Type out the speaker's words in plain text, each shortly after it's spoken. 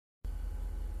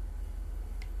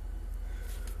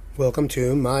Welcome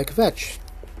to my kvetch.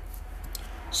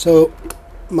 So,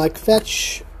 my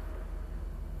kvetch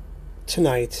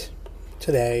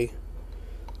today,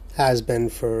 has been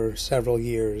for several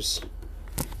years,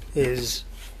 is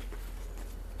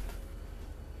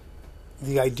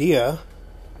the idea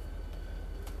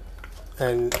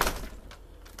and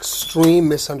extreme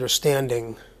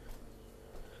misunderstanding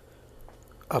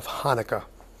of Hanukkah.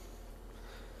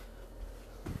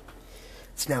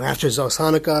 It's now after Zos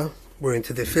Hanukkah. We're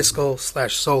into the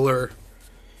fiscal/solar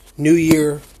New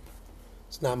Year.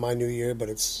 It's not my New Year, but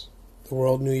it's the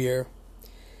world New Year.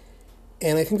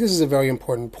 And I think this is a very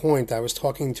important point. I was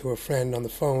talking to a friend on the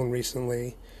phone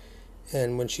recently,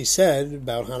 and when she said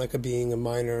about Hanukkah being a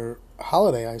minor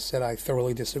holiday, I said I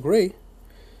thoroughly disagree.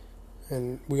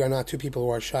 And we are not two people who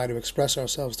are shy to express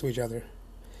ourselves to each other.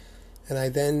 And I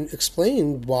then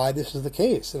explained why this is the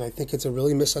case. And I think it's a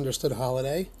really misunderstood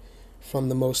holiday,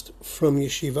 from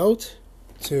yeshivot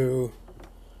to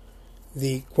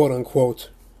the quote-unquote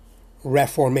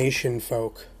Reformation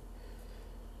folk.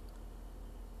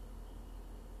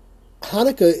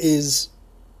 Hanukkah is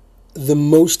the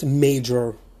most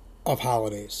major of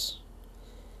holidays.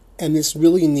 And this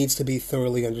really needs to be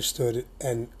thoroughly understood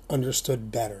and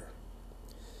understood better.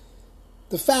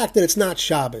 The fact that it's not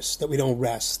Shabbos, that we don't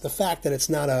rest, the fact that it's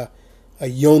not a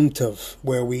Yom Tov,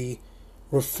 where we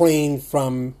refrain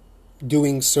from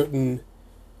doing certain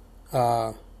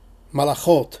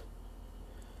malachot.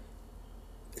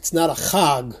 It's not a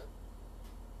chag,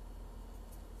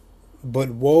 but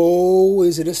woe,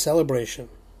 is it a celebration.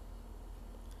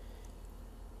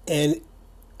 And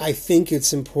I think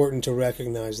it's important to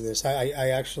recognize this. I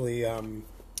actually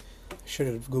should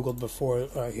have Googled before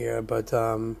here, but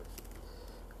the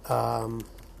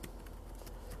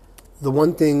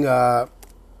one thing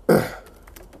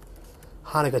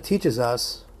Hanukkah teaches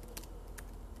us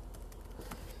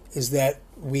is that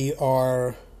we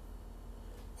are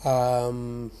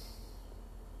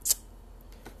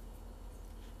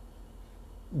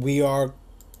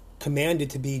commanded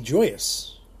to be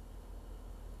joyous.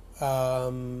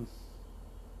 We're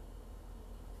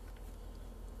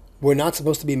not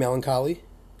supposed to be melancholy,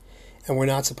 and we're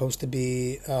not supposed to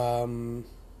be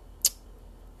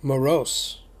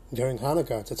morose during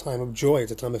Hanukkah. It's a time of joy,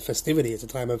 it's a time of festivity, it's a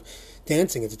time of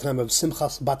dancing, it's a time of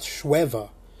simchas bat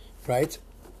shveva, right?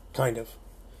 Kind of.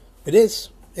 It is.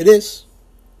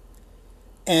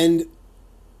 And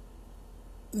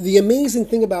the amazing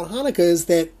thing about Hanukkah is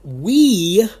that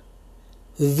we,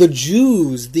 the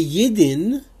Jews, the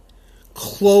Yidden,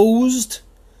 closed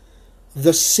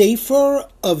the Sefer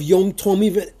of Yom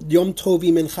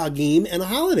Tovim and Chagim and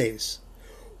holidays.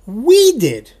 We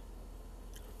did.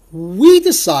 We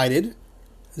decided,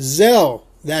 Zeo,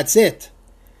 that's it.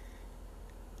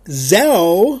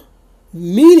 Zeo,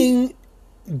 meaning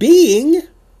being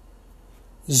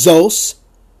Zos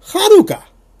Chanukah.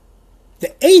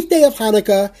 The 8th day of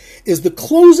Hanukkah is the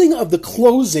closing of the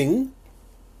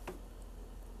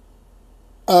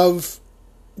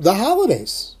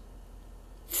holidays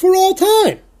for all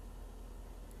time.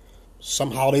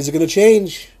 Some holidays are going to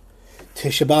change.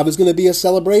 Tisha B'Av is going to be a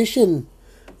celebration.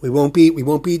 We won't be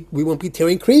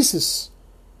tearing creases.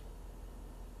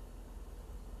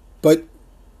 But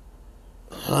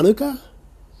Hanukkah?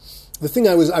 The thing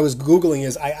I was Googling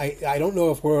is I don't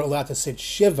know if we're allowed to sit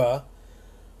Shiva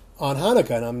on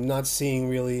Hanukkah, and I'm not seeing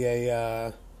really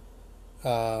on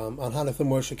Hanukkah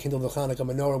Moshe kindled the Hanukkah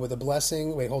menorah with a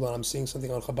blessing. Wait, hold on, I'm seeing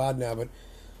something on Chabad now, but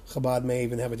Chabad may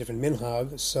even have a different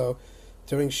minhag. So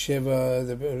during Shiva,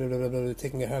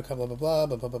 taking a haircut, blah blah blah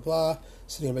blah blah blah blah,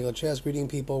 sitting on regular chairs, greeting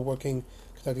people, working,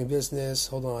 conducting business.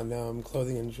 Hold on, now I'm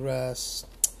clothing and dress.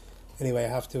 Anyway, I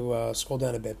have to scroll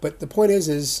down a bit. But the point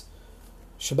is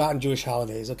Shabbat and Jewish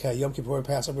holidays. Okay, Yom Kippur,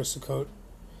 Passover, Sukkot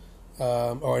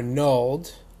are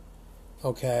annulled.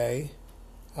 Okay,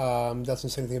 doesn't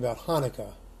say anything about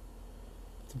Hanukkah.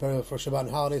 The burial for Shabbat and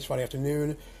holidays, Friday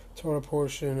afternoon, Torah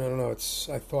portion. I don't know.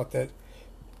 I thought that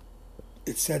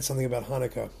it said something about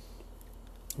Hanukkah.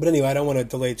 But anyway, I don't want to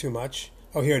delay too much.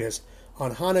 Oh, here it is.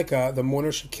 On Hanukkah, the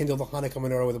mourner should kindle the Hanukkah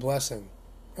menorah with a blessing.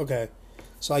 Okay,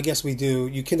 so I guess we do.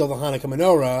 You kindle the Hanukkah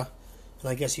menorah, and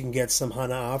I guess you can get some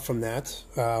Hana'ah from that,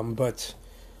 and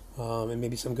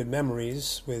maybe some good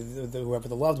memories with whoever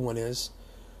the loved one is.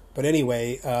 But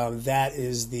anyway, that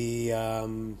is the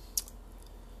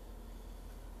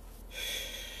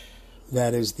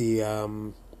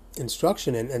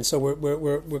instruction, and so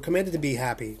we're commanded to be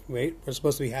happy, right? We're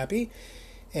supposed to be happy,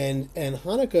 and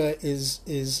Hanukkah is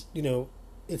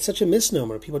it's such a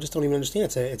misnomer. People just don't even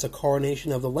understand. It's a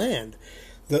coronation of the land.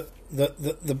 The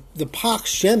Pach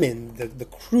Shemin, the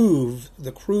cruise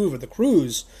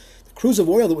of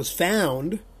oil that was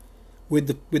found with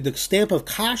the stamp of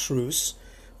kashrus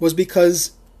was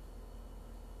because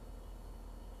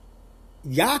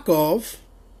Yaakov.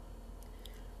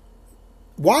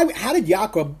 How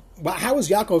was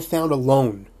Yaakov found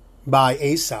alone by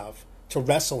Esav to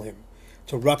wrestle him,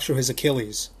 to rupture his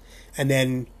Achilles, and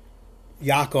then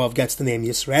Yaakov gets the name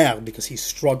Yisrael because he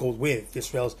struggled with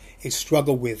Yisrael's a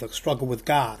struggle with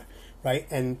God, right?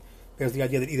 And there's the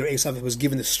idea that either Esav was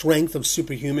given the strength of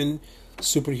superhuman,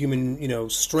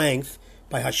 strength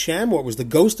by Hashem, or it was the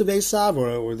ghost of Esav,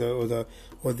 or the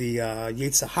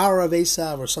Yetzer Hara of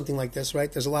Esav, or something like this,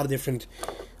 right? There's a lot of different,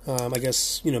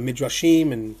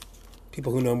 midrashim and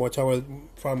people who know more Torah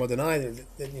far more than I,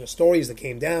 stories that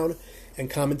came down and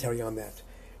commentary on that.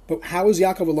 But how was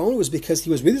Yaakov alone? It was because he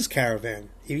was with his caravan.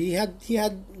 He had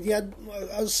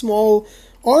a small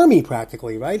army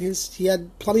practically, right? He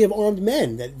had plenty of armed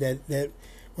men that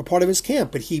were part of his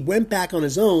camp. But he went back on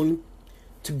his own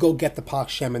to go get the Pach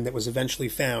Shemen that was eventually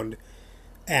found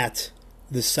at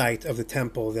the site of the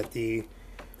temple that the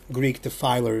Greek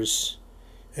defilers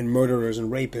and murderers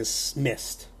and rapists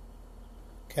missed.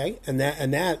 Okay, and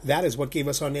that is what gave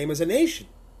us our name as a nation.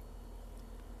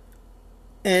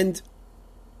 And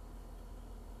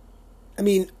I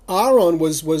mean, Aaron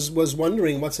was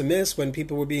wondering what's amiss when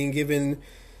people were being given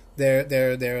their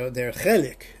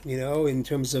chelik, in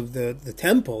terms of the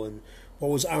temple, and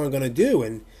what was Aaron going to do,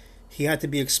 and he had to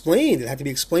be explained. It had to be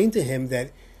explained to him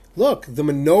that, look, the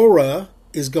menorah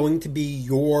is going to be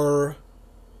your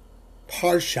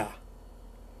parsha,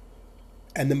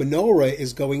 and the menorah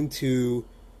is going to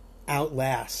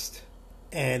outlast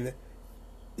and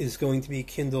is going to be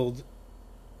kindled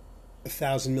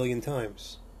 1,000 million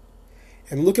times.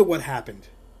 And look at what happened.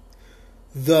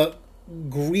 The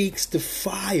Greeks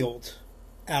defiled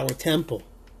our temple.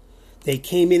 They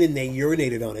came in and they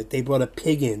urinated on it. They brought a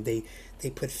pig in. They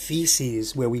put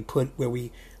feces where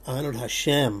we honored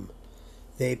Hashem.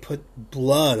 They put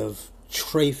blood of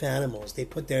treif animals. They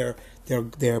put their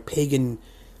pagan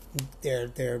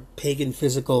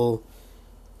physical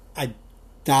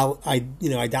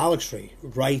idolatry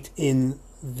right in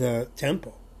the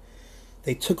temple.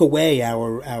 They took away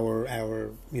our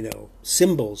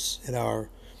symbols and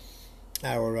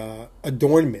our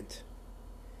adornment,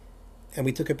 and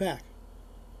we took it back.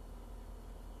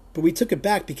 But we took it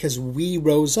back because we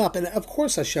rose up, and of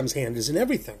course Hashem's hand is in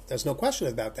everything. There's no question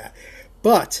about that.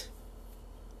 But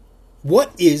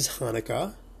what is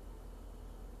Hanukkah?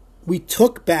 We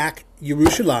took back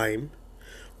Yerushalayim.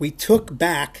 We took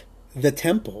back the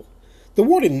temple. The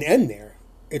war didn't end there.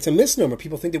 It's a misnomer.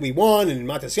 People think that we won, and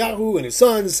Matisyahu and his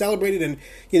sons celebrated, and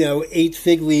ate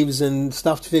fig leaves and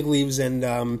stuffed fig leaves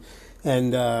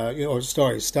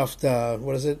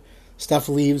stuffed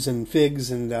leaves and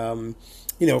figs and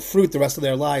fruit the rest of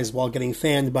their lives while getting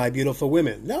fanned by beautiful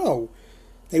women. No,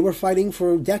 they were fighting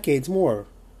for decades more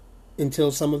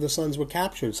until some of the sons were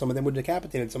captured. Some of them were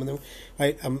decapitated. Some of them,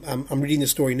 right? I'm reading the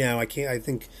story now. I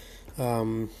think.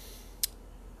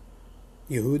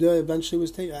 Yehuda eventually was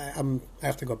taken. I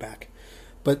have to go back.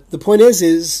 But the point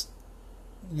is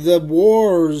the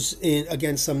wars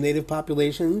against some native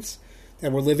populations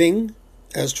that were living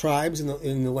as tribes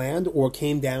in the land, or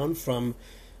came down from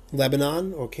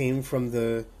Lebanon, or came from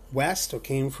the west, or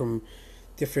came from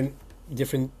different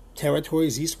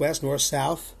territories, east, west, north,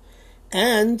 south,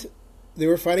 and they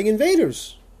were fighting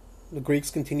invaders. The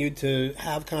Greeks continued to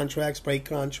have contracts, break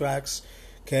contracts.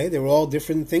 Okay, there were all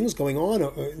different things going on.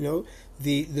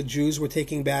 The Jews were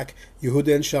taking back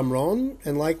Yehuda and Shamron,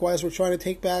 and likewise were trying to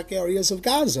take back areas of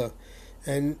Gaza,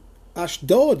 and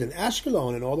Ashdod and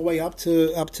Ashkelon, and all the way up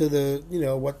to the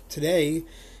what today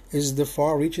is the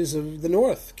far reaches of the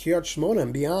north, Kiryat Shmona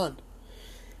and beyond.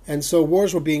 And so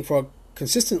wars were being fought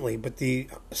consistently, but the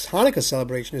Hanukkah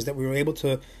celebration is that we were able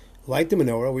to light the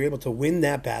menorah, we were able to win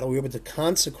that battle, we were able to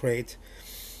consecrate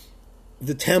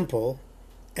the temple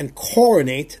and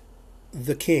coronate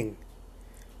the king.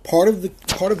 Part of the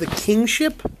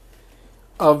kingship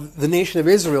of the nation of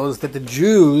Israel is that the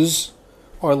Jews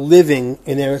are living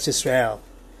in Eretz Israel,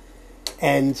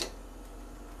 and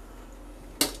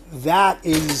that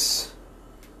is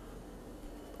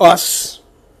us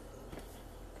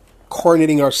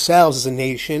coronating ourselves as a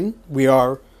nation. We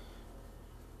are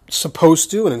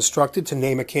supposed to and instructed to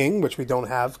name a king, which we don't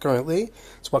have currently.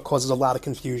 It's what causes a lot of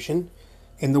confusion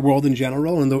in the world in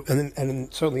general,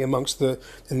 and certainly amongst the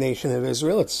nation of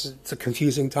Israel. It's a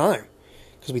confusing time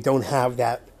because we don't have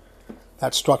that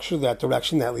structure, that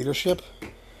direction, that leadership.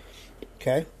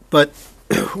 Okay, but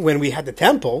when we had the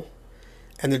temple,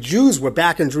 and the Jews were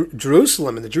back in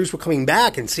Jerusalem, and the Jews were coming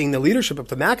back and seeing the leadership of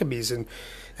the Maccabees and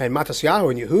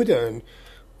Matisyahu and Yehuda, and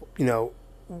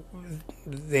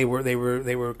they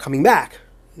were coming back.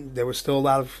 There was still a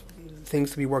lot of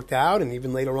things to be worked out, and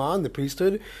even later on, the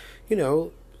priesthood,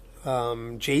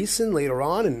 Jason later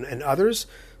on, and others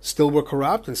still were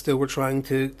corrupt and still were trying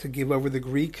to give over the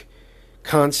Greek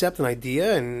concept and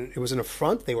idea, and it was an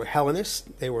affront. They were Hellenists.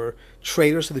 They were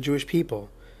traitors to the Jewish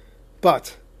people.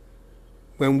 But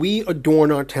when we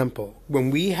adorn our temple,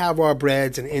 when we have our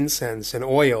breads and incense and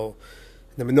oil,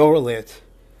 and the menorah lit,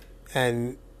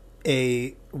 and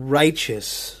a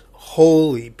righteous,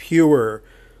 holy, pure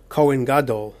Kohen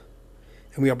Gadol,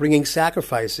 and we are bringing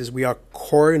sacrifices, we are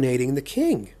coronating the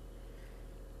king.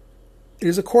 It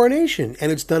is a coronation,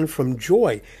 and it's done from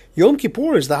joy. Yom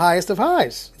Kippur is the highest of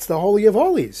highs. It's the holy of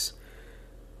holies.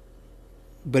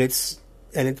 But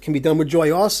it can be done with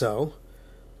joy also,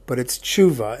 but it's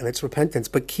tshuva and it's repentance.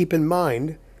 But keep in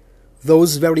mind,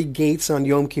 those very gates on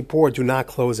Yom Kippur do not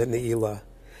close at Ne'ilah.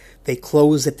 They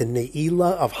close at the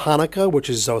Ne'ilah of Hanukkah, which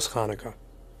is Zos Hanukkah.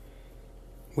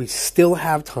 We still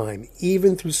have time,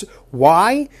 even through...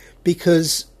 Why?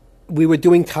 Because we were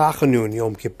doing Tachanun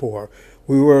Yom Kippur.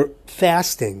 We were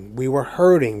fasting. We were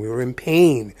hurting. We were in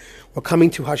pain. We're coming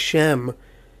to Hashem.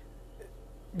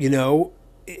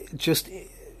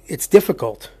 It's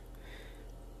difficult.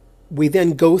 We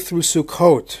then go through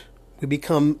Sukkot. We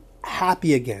become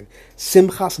happy again.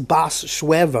 Simchas Bas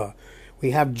Shweva.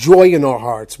 We have joy in our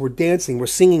hearts. We're dancing. We're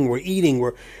singing. We're eating.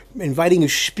 We're inviting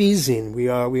Ushpizin. We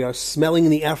are smelling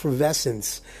the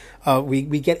effervescence.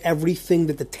 We get everything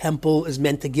that the temple is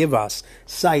meant to give us.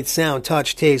 Sight, sound,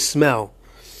 touch, taste, smell.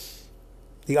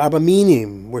 The Arba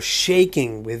Minim. We're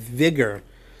shaking with vigor,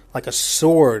 like a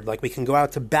sword, like we can go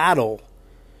out to battle.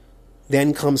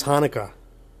 Then comes Hanukkah.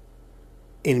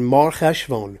 In Mar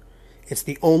Cheshvan. It's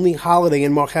the only holiday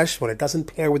in Mar Cheshvan. It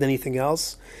doesn't pair with anything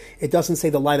else. It doesn't say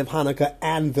the light of Hanukkah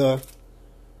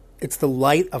it's the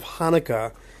light of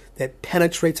Hanukkah that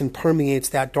penetrates and permeates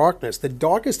that darkness, the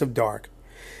darkest of dark.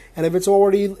 And if it's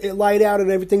already light out and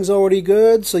everything's already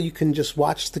good, so you can just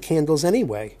watch the candles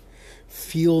anyway.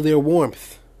 Feel their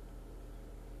warmth.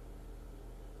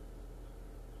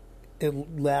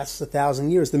 It lasts 1,000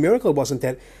 years. The miracle wasn't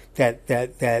that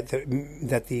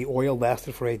the oil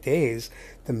lasted for 8 days.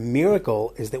 The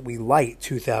miracle is that we light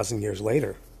 2,000 years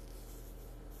later.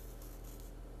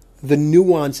 The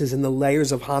nuances and the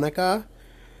layers of Hanukkah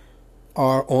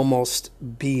are almost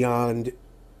beyond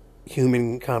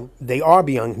they are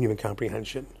beyond human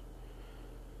comprehension.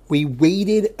 We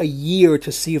waited a year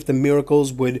to see if the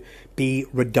miracles would be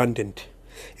redundant,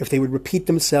 if they would repeat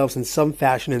themselves in some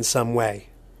fashion, in some way.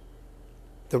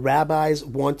 The rabbis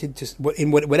wanted to,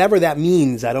 in whatever that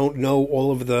means. I don't know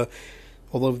all of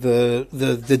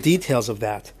the details of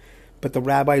that, but the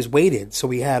rabbis waited. So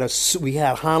we had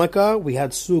Hanukkah, we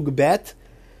had Sug Bet,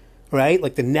 right?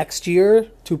 Like the next year,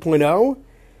 2.0,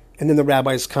 and then the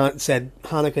rabbis said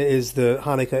Hanukkah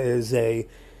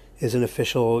is an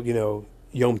official,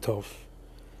 Yom Tov.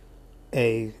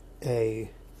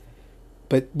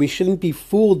 But we shouldn't be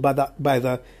fooled by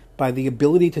the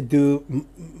ability to do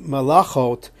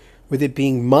malachot with it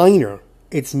being minor.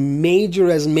 It's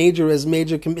major as major as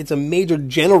major. It's a major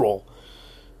general.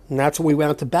 And that's what we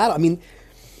went out to battle. I mean,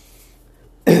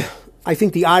 I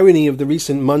think the irony of the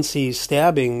recent Muncie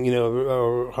stabbing,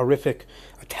 or horrific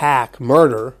attack,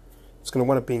 murder, it's going to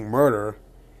wind up being murder,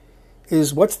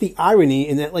 is what's the irony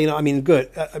in that,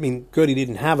 good he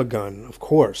didn't have a gun, of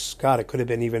course. God, it would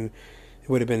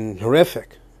have been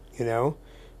horrific,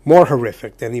 more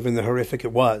horrific than even the horrific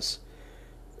it was.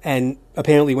 And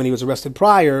apparently when he was arrested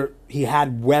prior, he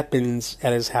had weapons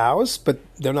at his house, but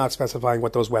they're not specifying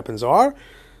what those weapons are.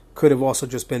 Could have also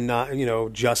just been,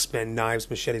 knives,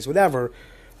 machetes, whatever.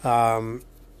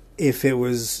 If it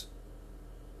was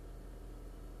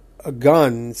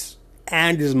guns,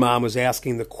 and his mom was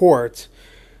asking the court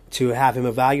to have him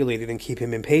evaluated and keep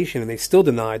him inpatient, and they still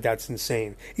denied, that's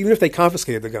insane. Even if they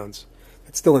confiscated the guns,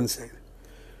 that's still insane.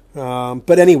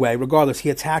 But anyway, regardless, he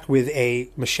attacked with a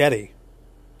machete.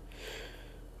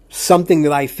 Something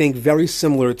that I think very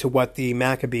similar to what the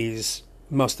Maccabees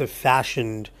must have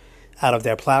fashioned out of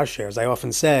their plowshares. I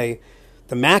often say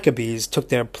the Maccabees took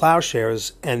their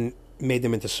plowshares and made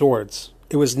them into swords.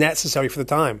 It was necessary for the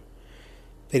time.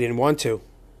 They didn't want to.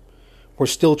 We're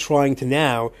still trying to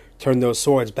now turn those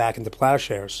swords back into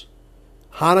plowshares.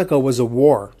 Hanukkah was a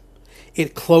war.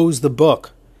 It closed the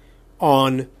book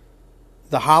on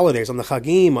the holidays, on the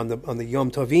Chagim, on the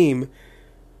Yom Tovim,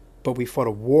 but we fought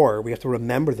a war. We have to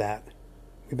remember that.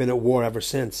 We've been at war ever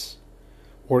since.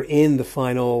 We're in the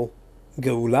final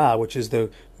Geulah, which is the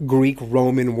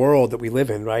Greek-Roman world that we live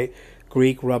in, right?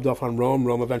 Greek rubbed off on Rome.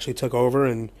 Rome eventually took over,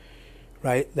 and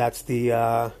right, that's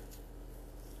the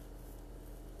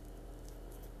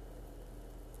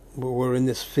We're in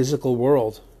this physical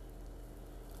world.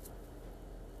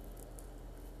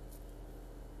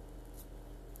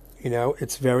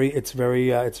 It's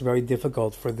very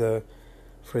difficult for the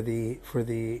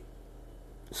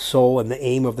soul and the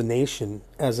aim of the nation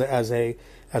as a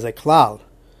cloud.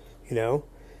 You know,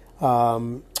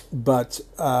 but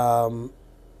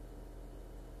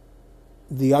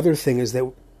the other thing is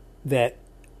that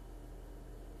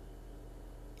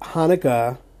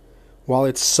Hanukkah, while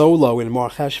it's solo in Mar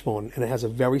Cheshvan, and it has a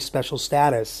very special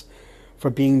status for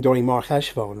being during Mar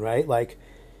Cheshvan, right? Like,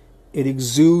 it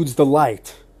exudes the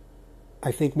light,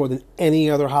 I think, more than any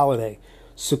other holiday.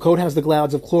 Sukkot has the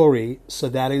clouds of glory, so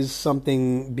that is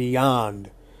something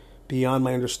beyond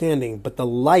my understanding. But the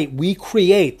light we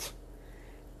create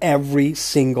every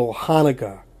single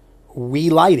Hanukkah, we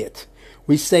light it.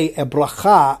 We say a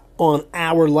bracha on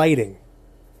our lighting.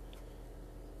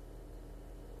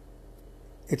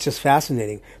 It's just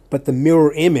fascinating. But the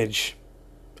mirror image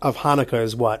of Hanukkah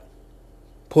is what?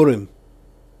 Purim.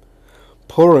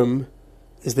 Purim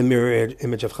is the mirror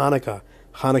image of Hanukkah.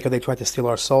 Hanukkah, they try to steal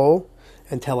our soul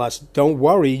and tell us, don't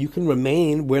worry, you can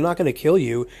remain. We're not going to kill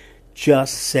you.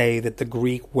 Just say that the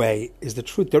Greek way is the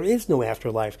truth. There is no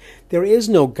afterlife. There is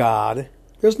no God.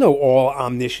 There's no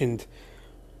all-omniscient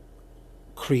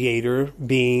creator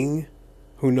being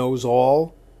who knows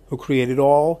all, who created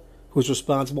all, who's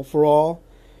responsible for all.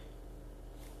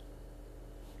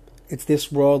 It's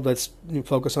this world. Let's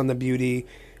focus on the beauty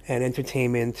and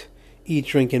entertainment. Eat,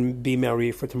 drink, and be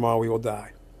merry, for tomorrow we will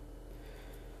die.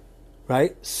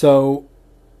 Right? So,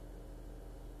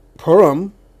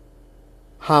 Purim,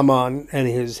 Haman and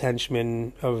his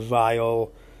henchmen of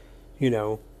vile,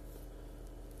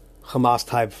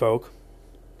 Hamas-type folk,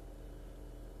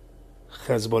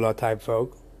 Hezbollah-type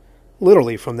folk,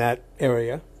 literally from that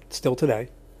area, still today,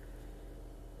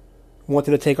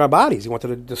 wanted to take our bodies. He wanted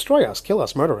to destroy us, kill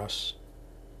us, murder us.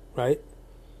 Right?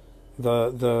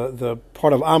 The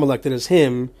part of Amalek that is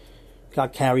him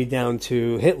got carried down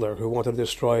to Hitler, who wanted to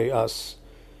destroy us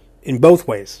in both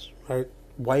ways. Right?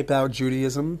 Wipe out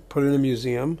Judaism, put it in a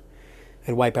museum,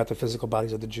 and wipe out the physical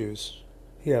bodies of the Jews.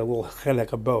 Yeah, a little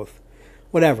chelek of both.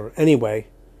 Whatever. Anyway,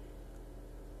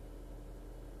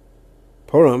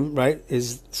 Purim, right,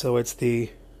 it's the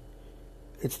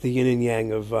yin and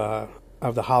yang of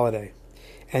the holiday.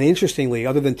 And interestingly,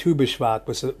 other than Tu B'Shvat,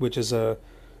 which is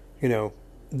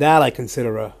that I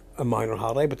consider a minor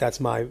holiday, but that's my